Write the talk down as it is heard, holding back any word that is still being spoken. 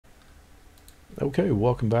Okay,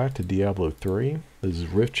 welcome back to Diablo 3. This is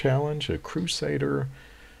Rift Challenge, a Crusader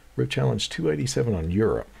Rift Challenge 287 on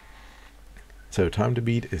Europe. So time to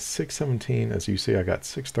beat is 617. As you see, I got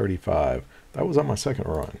 635. That was on my second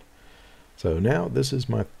run. So now this is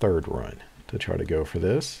my third run to try to go for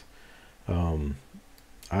this.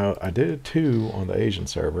 I did 2 on the Asian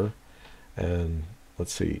server. And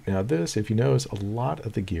let's see. Now this, if you notice, a lot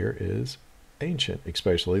of the gear is ancient,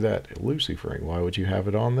 especially that elusive ring. Why would you have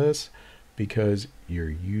it on this? Because you're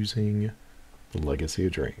using the Legacy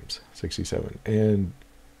of Dreams 67, and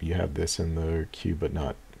you have this in the queue but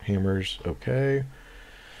not hammers. Okay,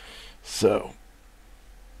 so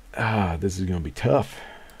this is gonna be tough.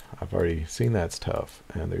 I've already seen that's tough,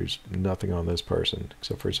 and there's nothing on this person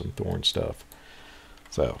except for some thorn stuff.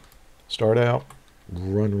 So start out,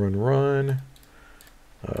 run.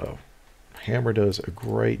 Hammer does a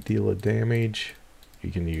great deal of damage.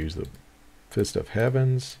 You can use the Fist of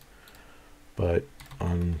Heavens, but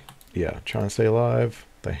trying to stay alive,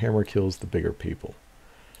 the hammer kills the bigger people.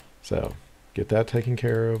 So get that taken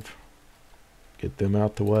care of, get them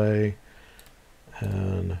out the way,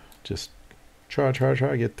 and just try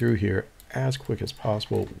to get through here as quick as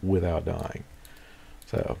possible without dying.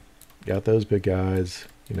 So got those big guys,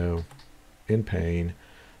 in pain.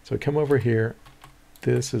 So come over here.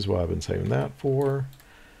 This is what I've been saving that for.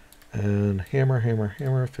 And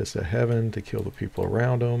hammer, Fist of Heaven to kill the people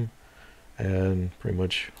around them. And pretty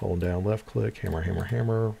much hold down left click,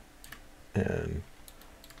 hammer. And,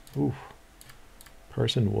 ooh,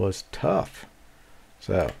 person was tough.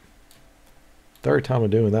 So, third time I'm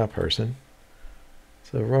doing that person.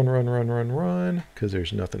 So run, because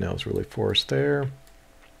there's nothing else really for us there.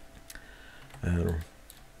 And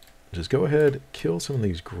just go ahead, kill some of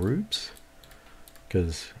these groups,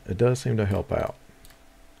 because it does seem to help out.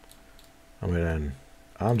 I mean,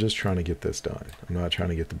 I'm just trying to get this done. I'm not trying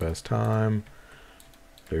to get the best time.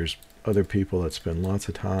 There's other people that spend lots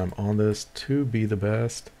of time on this to be the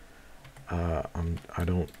best. I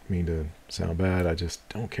don't mean to sound bad. I just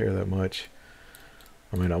don't care that much.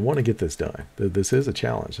 I mean, I want to get this done. This is a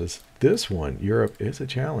challenge. This one, Europe, is a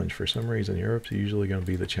challenge. For some reason, Europe's usually going to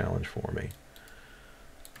be the challenge for me.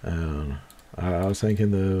 I was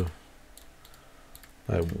thinking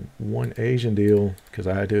one Asian deal, because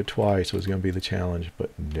I had to do it twice, was going to be the challenge, but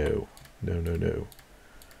no.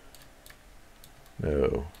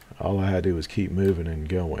 All I had to do was keep moving and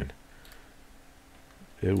going.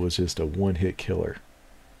 It was just a one-hit killer,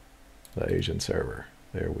 the Asian server.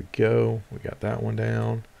 There we go. We got that one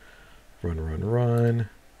down. Run.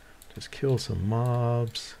 Just kill some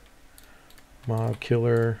mobs. Mob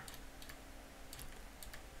killer.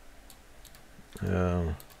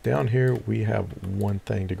 Down here we have one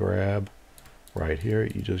thing to grab. Right here,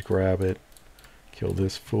 you just grab it. Kill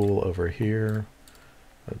this fool over here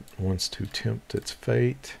that wants to tempt its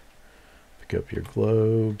fate. Pick up your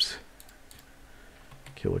globes.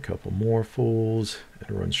 Kill a couple more fools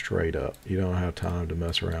and run straight up. You don't have time to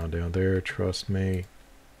mess around down there. Trust me.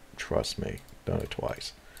 Done it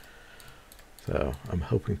twice. So I'm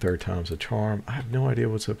hoping third time's a charm. I have no idea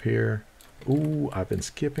what's up here. Ooh, I've been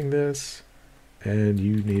skipping this. And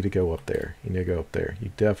you need to go up there. You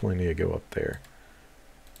definitely need to go up there.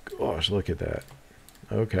 Gosh, look at that.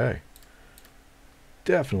 Okay.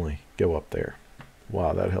 Definitely go up there.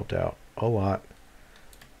 Wow, that helped out a lot.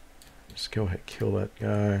 Just go ahead, kill that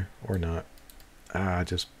guy. Or not.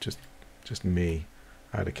 Just me.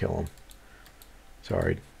 I had to kill him.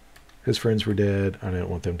 Sorry. His friends were dead. I didn't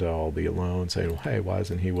want them to all be alone, saying, hey, why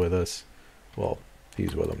isn't he with us? Well,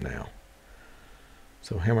 he's with them now.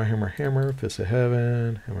 So hammer, Fist of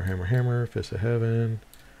Heaven, hammer, Fist of Heaven,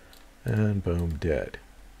 and boom, dead.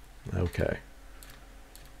 Okay.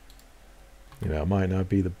 I might not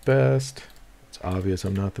be the best. It's obvious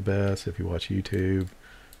I'm not the best. If you watch YouTube,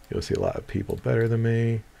 you'll see a lot of people better than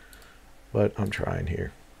me, but I'm trying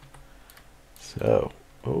here. So,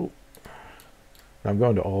 I'm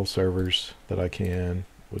going to all servers that I can,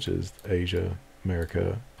 which is Asia,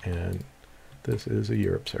 America, and this is a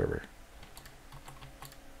Europe server.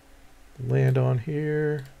 Land on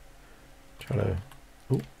here. Try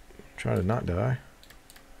to not die.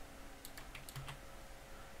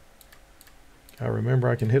 I remember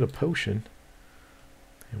I can hit a potion.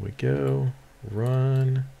 Here we go.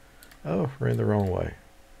 Run. Oh, ran the wrong way.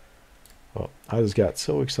 Well, I just got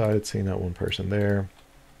so excited seeing that one person there.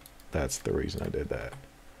 That's the reason I did that.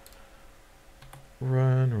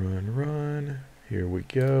 Run. Here we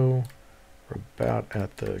go. We're about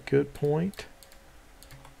at the good point.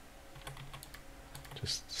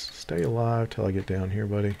 Just stay alive till I get down here,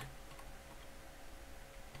 buddy.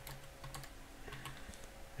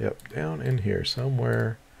 Yep, down in here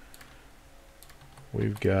somewhere.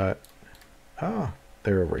 we've got,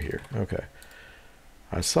 they're over here. Okay.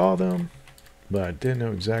 I saw them, but I didn't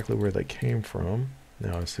know exactly where they came from.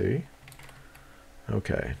 Now I see.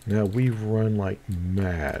 Okay, now we run like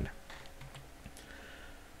mad.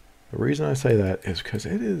 The reason I say that is because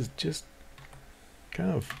it is just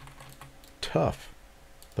kind of tough,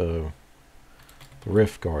 the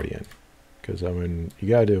Rift Guardian. Because, I mean, you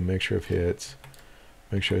gotta do a mixture of hits,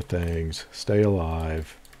 make sure things stay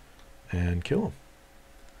alive, and kill them.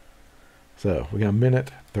 So, we got a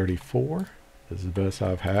minute 34. This is the best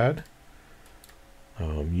I've had.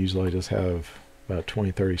 Usually I just have about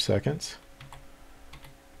 20-30 seconds.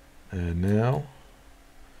 And now,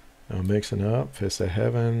 I'm mixing up Fist of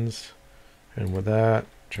Heavens, and with that,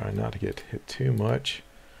 try not to get hit too much.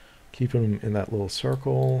 Keep them in that little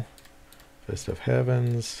circle. Fist of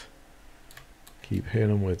Heavens. Keep hitting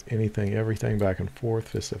them with anything, everything back and forth.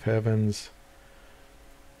 Fist of Heavens.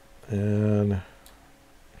 And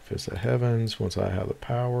Fist of Heavens once I have the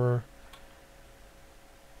power.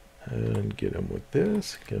 And get them with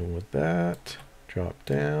this, get them with that. Drop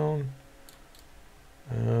down.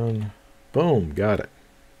 And boom, got it.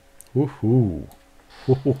 Woohoo.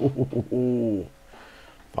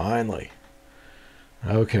 Finally.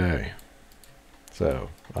 Okay. So,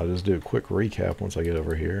 I'll just do a quick recap once I get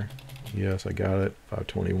over here. Yes, I got it.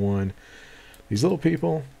 521. These little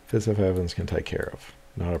people, Fist of Heavens can take care of.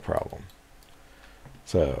 Not a problem.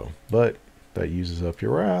 So, but that uses up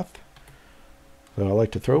your wrath. So I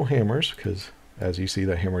like to throw hammers because, as you see,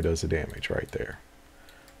 that hammer does the damage right there.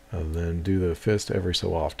 And then do the fist every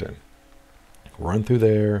so often. Run through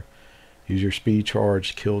there. Use your speed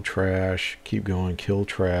charge, kill trash, keep going, kill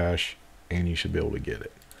trash, and you should be able to get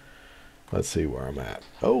it. Let's see where I'm at.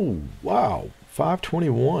 Oh, wow,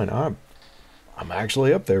 521. I'm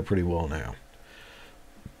actually up there pretty well now.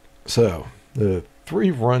 So, the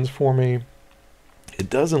 3 runs for me, it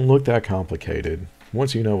doesn't look that complicated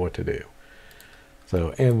once you know what to do.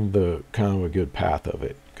 So, and the kind of a good path of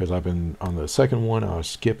it. Because I've been on the second one, I was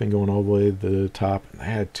skipping going all the way to the top, and I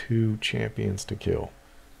had 2 champions to kill.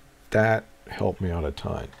 That helped me out a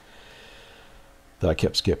ton. That I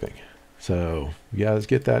kept skipping. So you guys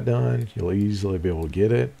get that done. You'll easily be able to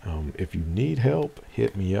get it. If you need help,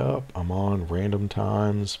 hit me up. I'm on random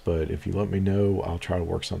times, but if you let me know, I'll try to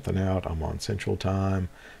work something out. I'm on Central Time,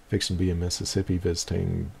 fixing to be in Mississippi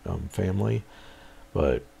visiting family,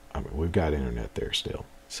 but I mean, we've got internet there still.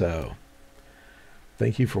 So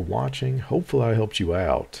thank you for watching. Hopefully I helped you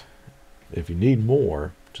out. If you need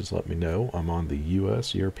more, just let me know. I'm on the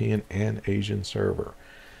US, European, and Asian server.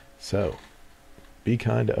 So be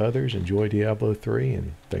kind to others, enjoy Diablo 3,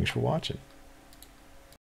 and thanks for watching.